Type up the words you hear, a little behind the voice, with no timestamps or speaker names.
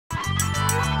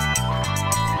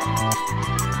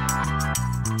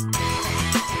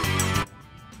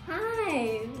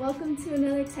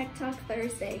another Tech Talk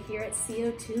Thursday here at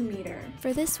CO2 Meter.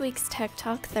 For this week's Tech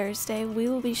Talk Thursday, we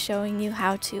will be showing you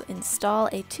how to install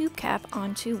a tube cap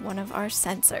onto one of our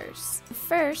sensors.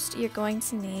 First, you're going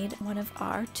to need one of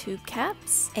our tube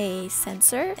caps, a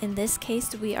sensor. In this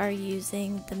case, we are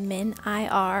using the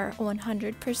Min-IR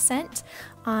 100%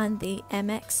 on the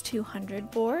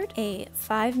MX200 board, a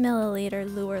 5 milliliter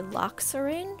lure lock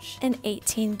syringe, an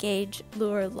 18 gauge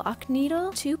lure lock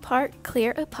needle, 2-part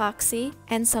clear epoxy,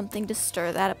 and something to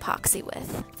stir that epoxy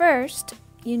with. First,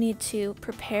 you need to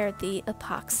prepare the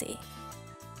epoxy.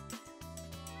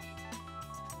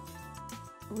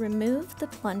 Remove the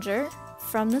plunger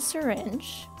from the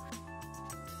syringe.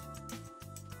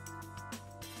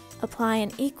 Apply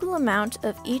an equal amount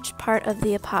of each part of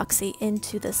the epoxy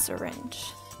into the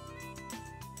syringe.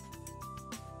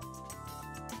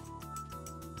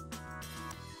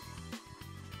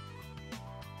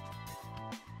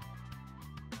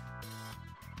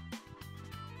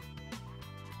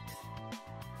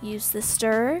 Use the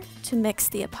stirrer to mix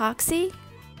the epoxy.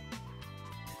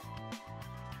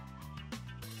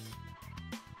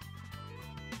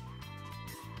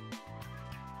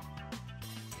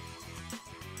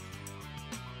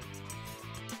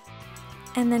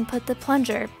 And then put the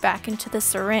plunger back into the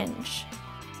syringe.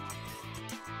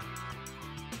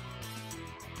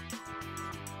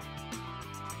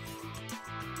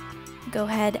 Go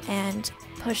ahead and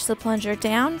push the plunger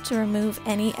down to remove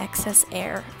any excess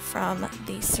air from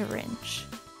the syringe.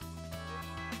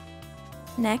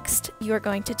 Next, you are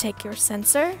going to take your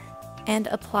sensor and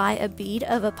apply a bead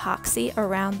of epoxy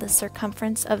around the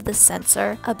circumference of the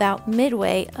sensor about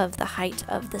midway of the height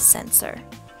of the sensor.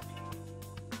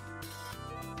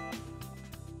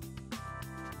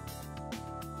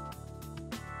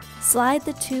 Slide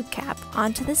the tube cap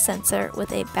onto the sensor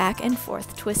with a back and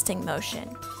forth twisting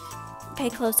motion. Pay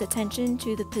close attention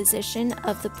to the position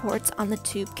of the ports on the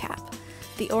tube cap.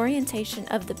 The orientation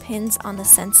of the pins on the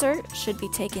sensor should be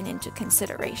taken into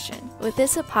consideration. With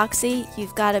this epoxy,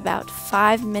 you've got about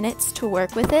 5 minutes to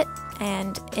work with it,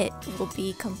 and it will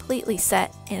be completely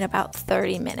set in about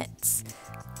 30 minutes.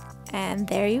 And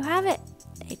there you have it,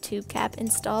 a tube cap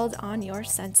installed on your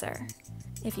sensor.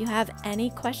 If you have any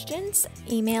questions,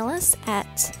 email us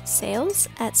at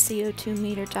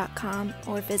sales@co2meter.com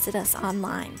or visit us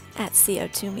online at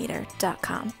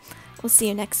co2meter.com. We'll see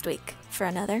you next week for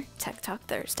another Tech Talk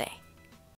Thursday.